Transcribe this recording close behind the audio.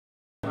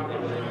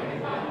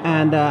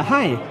And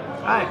hi.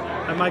 Hi,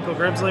 I'm Michael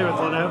Grimsley with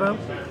Lenovo.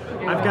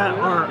 I've got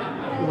our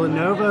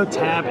Lenovo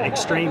Tab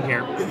Extreme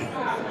here.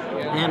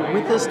 And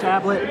with this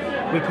tablet,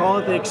 we call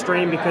it the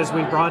Extreme because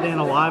we brought in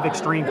a lot of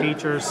extreme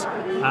features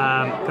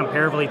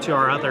comparatively to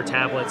our other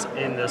tablets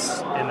in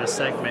this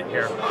segment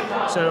here.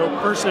 So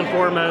first and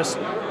foremost,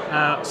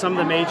 some of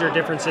the major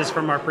differences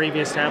from our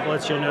previous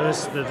tablets, you'll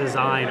notice the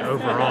design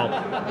overall.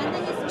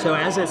 So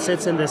as it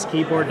sits in this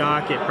keyboard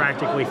dock, it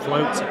practically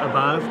floats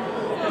above,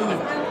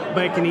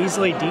 but it can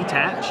easily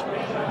detach.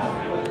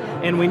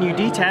 And when you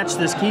detach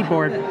this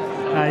keyboard,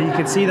 you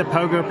can see the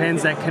pogo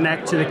pins that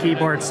connect to the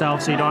keyboard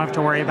itself, so you don't have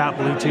to worry about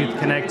Bluetooth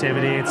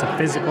connectivity. It's a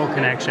physical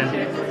connection.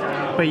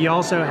 But you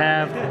also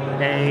have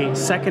a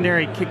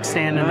secondary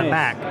kickstand in the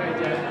back.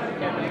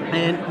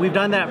 And we've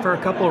done that for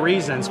a couple of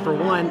reasons. For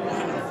one,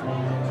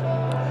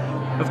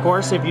 of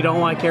course, if you don't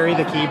want to carry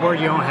the keyboard,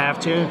 you don't have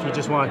to. If you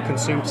just want to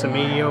consume some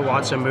media,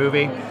 watch a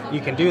movie, you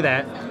can do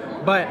that.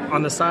 But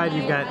on the side,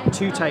 you've got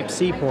two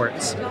Type-C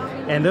ports.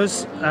 And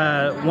those,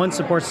 one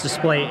supports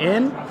display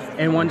in,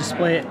 and one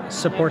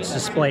supports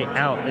display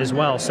out as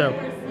well. So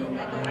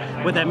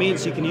what that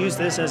means, you can use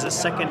this as a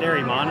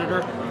secondary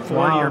monitor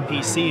for your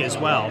PC as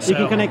well. So you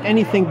can connect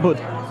anything but...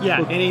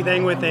 Yeah,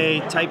 anything with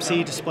a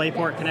Type-C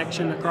DisplayPort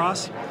connection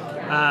across.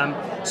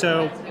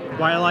 So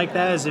why I like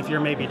that is if you're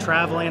maybe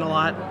traveling a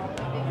lot,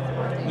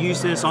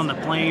 use this on the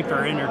plane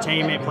for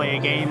entertainment, play a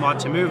game,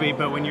 watch a movie,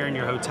 but when you're in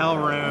your hotel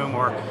room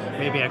or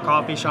maybe a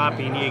coffee shop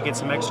and you need to get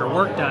some extra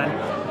work done,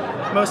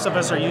 most of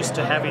us are used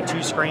to having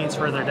two screens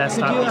for their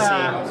desktop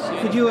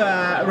PC. Could you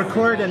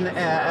record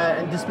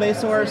a display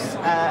source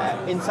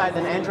inside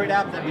an Android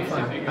app? That'd be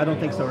fun. I don't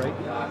think so,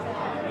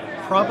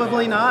 right?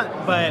 Probably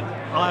not, but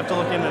I'll have to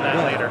look into that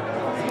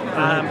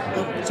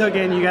later. So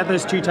again, you got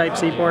those two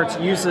Type-C ports.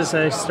 Use this as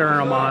a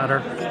external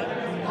monitor.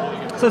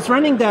 So it's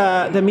running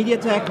the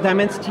MediaTek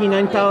Dimensity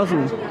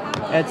 9000.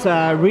 It's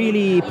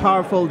really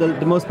powerful,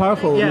 the most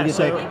powerful MediaTek.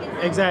 So,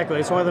 exactly.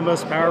 It's one of the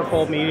most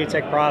powerful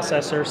MediaTek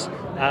processors.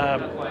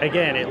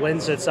 Again, it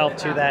lends itself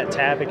to that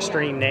Tab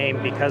Extreme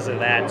name because of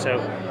that. So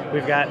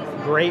we've got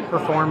great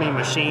performing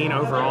machine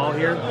overall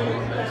here.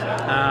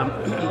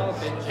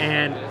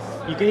 And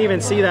you can even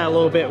see that a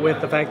little bit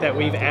with the fact that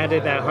we've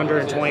added that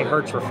 120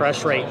 Hertz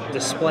refresh rate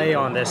display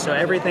on this. So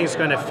everything's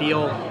going to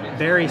feel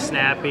very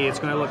snappy. It's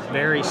going to look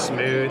very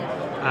smooth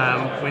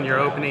when you're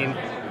opening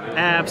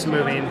apps,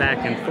 moving back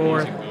and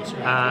forth.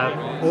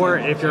 Or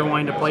if you're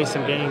wanting to play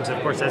some games,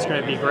 of course, that's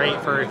going to be great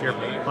for if you're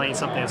playing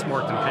something that's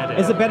more competitive.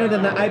 Is it better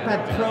than the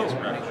iPad Pro?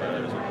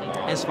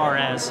 As far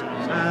as?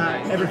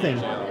 Everything.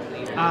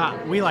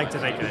 We like to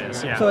think it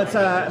is, yeah. So it's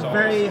a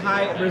very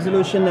high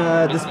resolution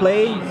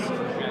display.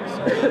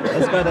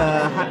 It's got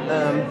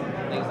a,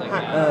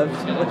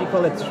 what do you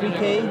call it,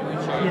 3K?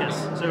 Yes,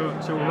 so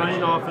we're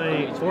running off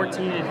a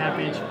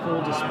 14.5-inch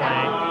full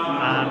display.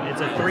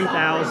 It's a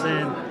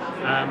 3000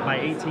 by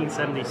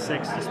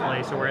 1876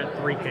 display, so we're at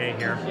 3K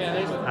here.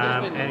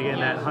 And again,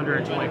 that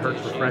 120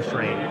 Hertz refresh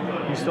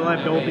rate. You still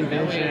have Dolby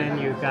Vision,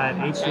 you've got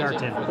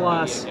HDR10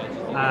 Plus,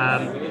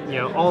 you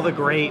know, all the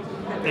great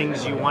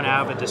things you want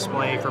out of a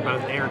display for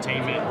both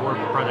entertainment or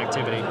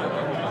productivity.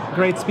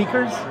 Great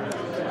speakers?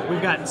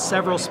 We've got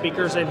several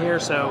speakers in here,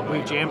 so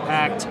we've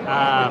jam-packed.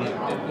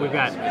 We've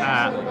got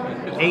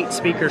 8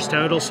 speakers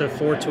total, so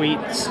 4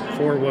 tweets,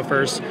 4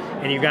 woofers,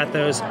 and you've got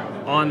those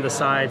on the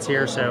sides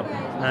here, so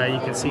you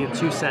can see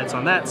 2 sets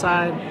on that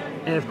side,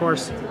 and of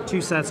course 2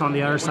 sets on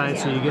the other side,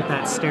 so you get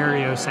that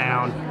stereo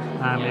sound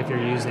if you're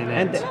using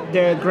it. And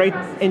they're great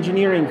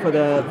engineering for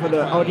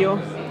the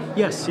audio?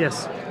 Yes,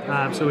 yes.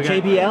 So we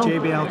got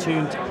JBL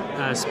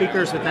tuned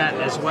speakers with that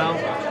as well.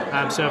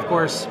 So of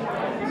course,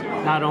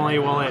 not only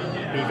will it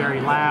be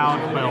very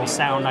loud, but it'll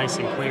sound nice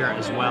and clear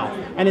as well.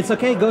 And it's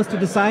okay, it goes to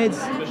the sides,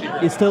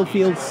 it still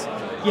feels...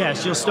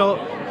 Yes, you'll still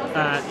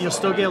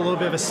get a little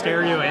bit of a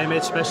stereo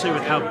image, especially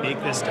with how big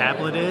this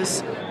tablet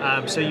is.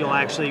 So you'll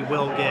actually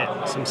will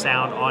get some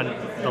sound on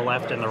the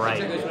left and the right.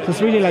 So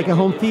it's really like a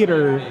home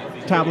theater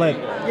tablet,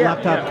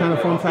 laptop kind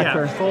of form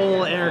factor. Yeah,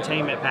 full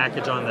entertainment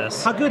package on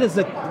this. How good is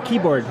the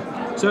keyboard?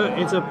 So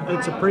it's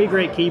a pretty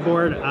great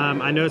keyboard.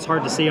 I know it's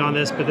hard to see on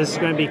this, but this is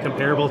going to be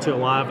comparable to a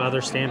lot of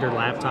other standard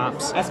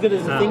laptops. As good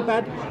as the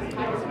ThinkPad?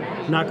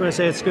 I'm not going to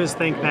say it's as good as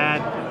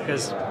ThinkPad,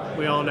 because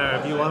we all know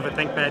if you love a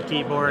ThinkPad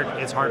keyboard,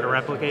 it's hard to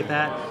replicate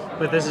that.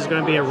 But this is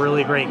going to be a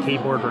really great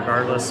keyboard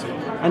regardless.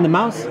 And the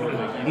mouse?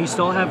 You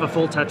still have a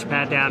full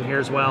touchpad down here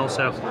as well,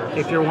 so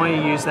if you're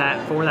wanting to use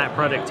that for that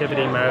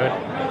productivity mode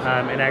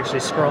and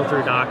actually scroll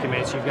through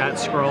documents, you've got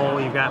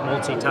scroll, you've got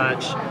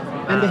multi-touch.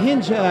 And the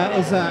hinge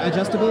is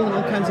adjustable in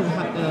all kinds of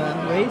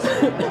ways?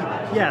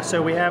 Yeah,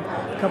 so we have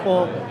a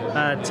couple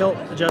tilt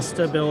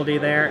adjustability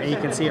there, and you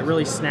can see it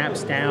really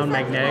snaps down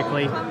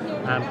magnetically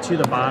to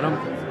the bottom.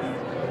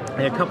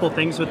 And a couple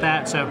things with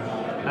that, so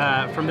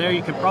from there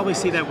you can probably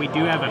see that we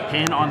do have a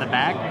pin on the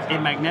back. It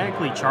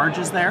magnetically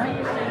charges there.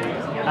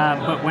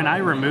 But when I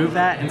remove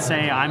that and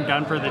say I'm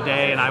done for the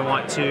day and I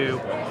want to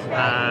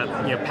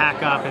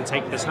pack up and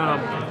take this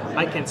home,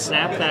 I can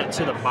snap that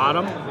to the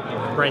bottom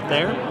right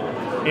there.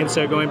 And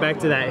so going back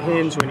to that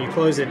hinge, when you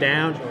close it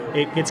down,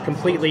 it gets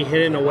completely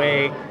hidden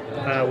away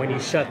when you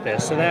shut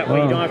this. So that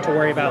way you don't have to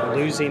worry about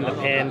losing the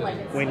pen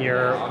when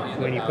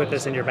you put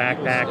this in your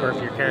backpack, or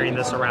if you're carrying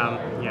this around,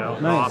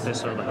 the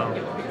office or the home.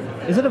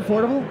 Is it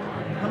affordable?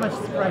 How much is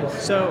the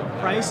price? So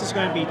price is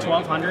going to be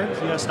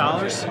 $1,200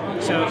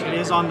 US. So it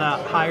is on the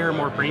higher,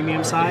 more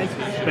premium side.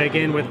 But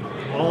again, with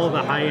all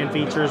the high-end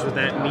features, with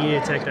that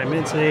MediaTek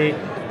Dimensity,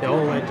 the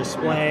OLED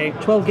display,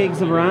 12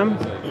 gigs of RAM.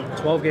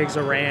 12 gigs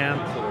of RAM.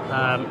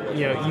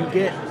 You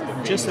get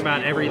just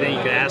about everything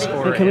you could ask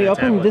for. And can we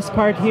open tablet. this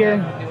part here?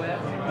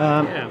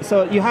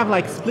 So you have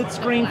like split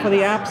screen for the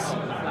apps?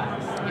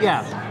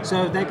 Yeah.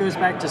 So that goes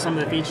back to some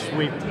of the features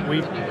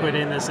we've put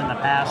in this in the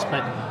past,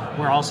 but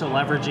we're also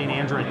leveraging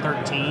Android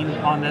 13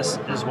 on this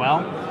as well.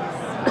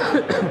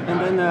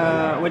 And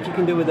then what you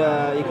can do with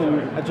you can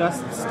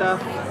adjust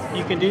stuff.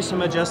 You can do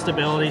some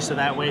adjustability, so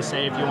that way,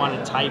 say if you want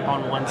to type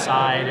on one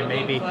side and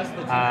maybe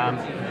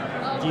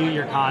view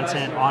your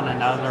content on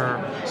another,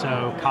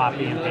 so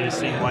copy and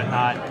pasting,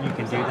 whatnot, you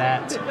can do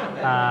that.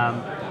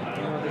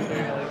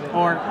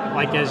 Or,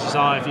 like as you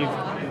saw, if you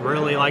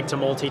really like to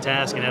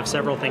multitask and have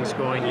several things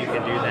going, you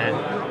can do that.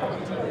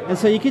 And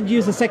so you could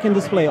use a second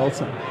display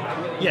also.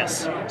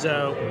 Yes,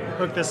 so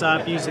hook this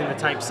up using the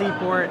Type-C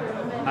port,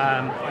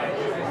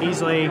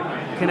 easily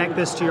connect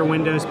this to your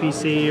Windows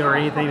PC or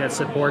anything that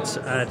supports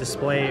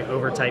display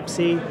over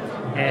Type-C,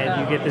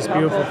 and you get this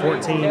beautiful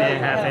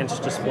 14.5-inch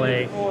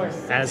display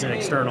as an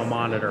external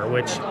monitor,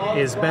 which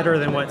is better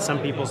than what some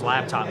people's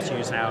laptops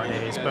use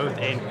nowadays, both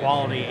in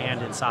quality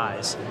and in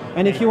size.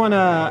 And if you want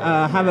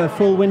to have a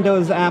full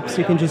Windows apps,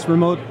 you can just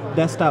remote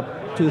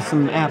desktop to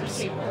some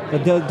apps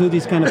that do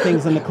these kind of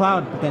things in the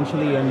cloud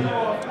potentially and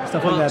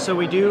stuff like that. So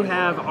we do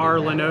have our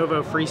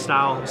Lenovo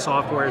Freestyle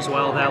software as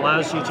well that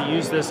allows you to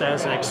use this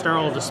as an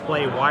external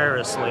display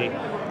wirelessly,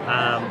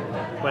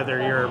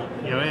 whether you're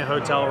in a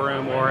hotel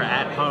room or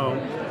at home.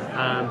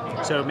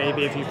 So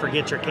maybe if you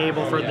forget your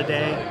cable for the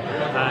day,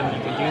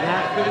 you can do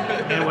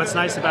that. And what's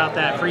nice about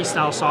that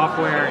Freestyle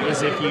software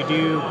is if you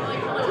do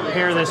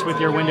pair this with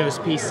your Windows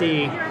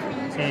PC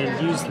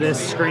and use this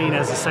screen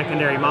as a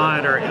secondary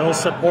monitor, it'll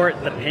support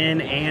the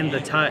pen and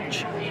the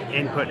touch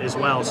input as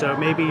well. So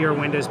maybe your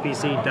Windows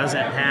PC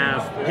doesn't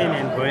have pen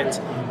input,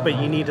 but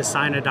you need to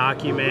sign a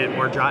document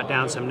or jot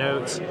down some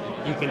notes.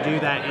 You can do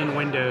that in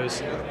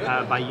Windows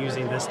by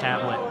using this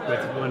tablet with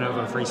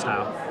Lenovo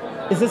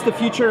Freestyle. Is this the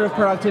future of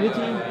productivity?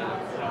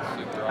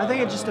 I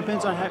think it just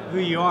depends on who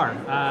you are.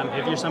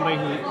 If you're somebody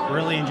who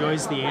really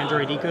enjoys the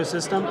Android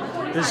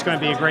ecosystem, this is going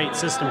to be a great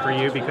system for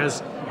you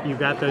because you've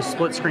got those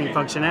split screen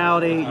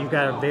functionality, you've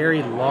got a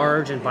very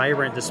large and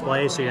vibrant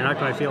display, so you're not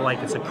going to feel like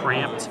it's a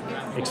cramped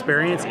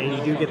experience, and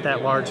you do get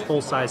that large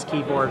full-size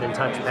keyboard and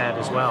touchpad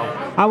as well.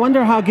 I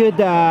wonder how good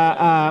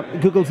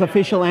Google's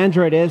official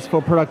Android is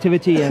for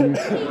productivity and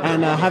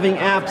having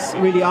apps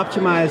really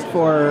optimized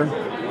for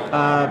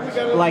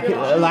like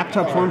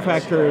laptop form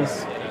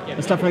factors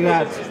and stuff like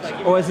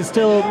that. Or is it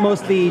still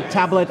mostly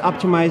tablet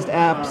optimized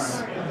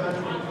apps?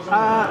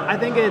 I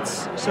think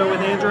it's, so with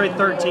Android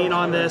 13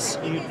 on this,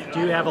 you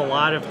do have a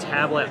lot of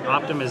tablet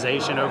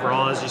optimization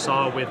overall, as you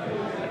saw with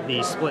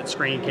the split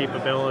screen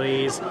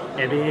capabilities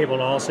and being able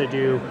to also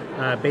do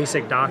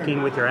basic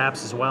docking with your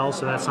apps as well.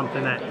 So that's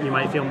something that you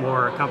might feel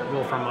more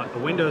comfortable from a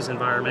Windows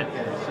environment.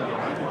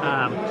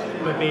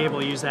 But be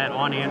able to use that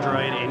on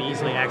Android and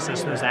easily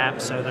access those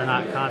apps so they're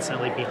not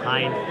constantly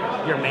behind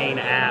your main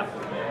app.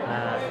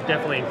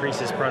 Definitely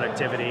increases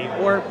productivity,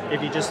 or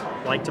if you just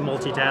like to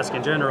multitask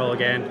in general,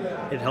 again,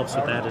 it helps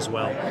with that as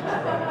well.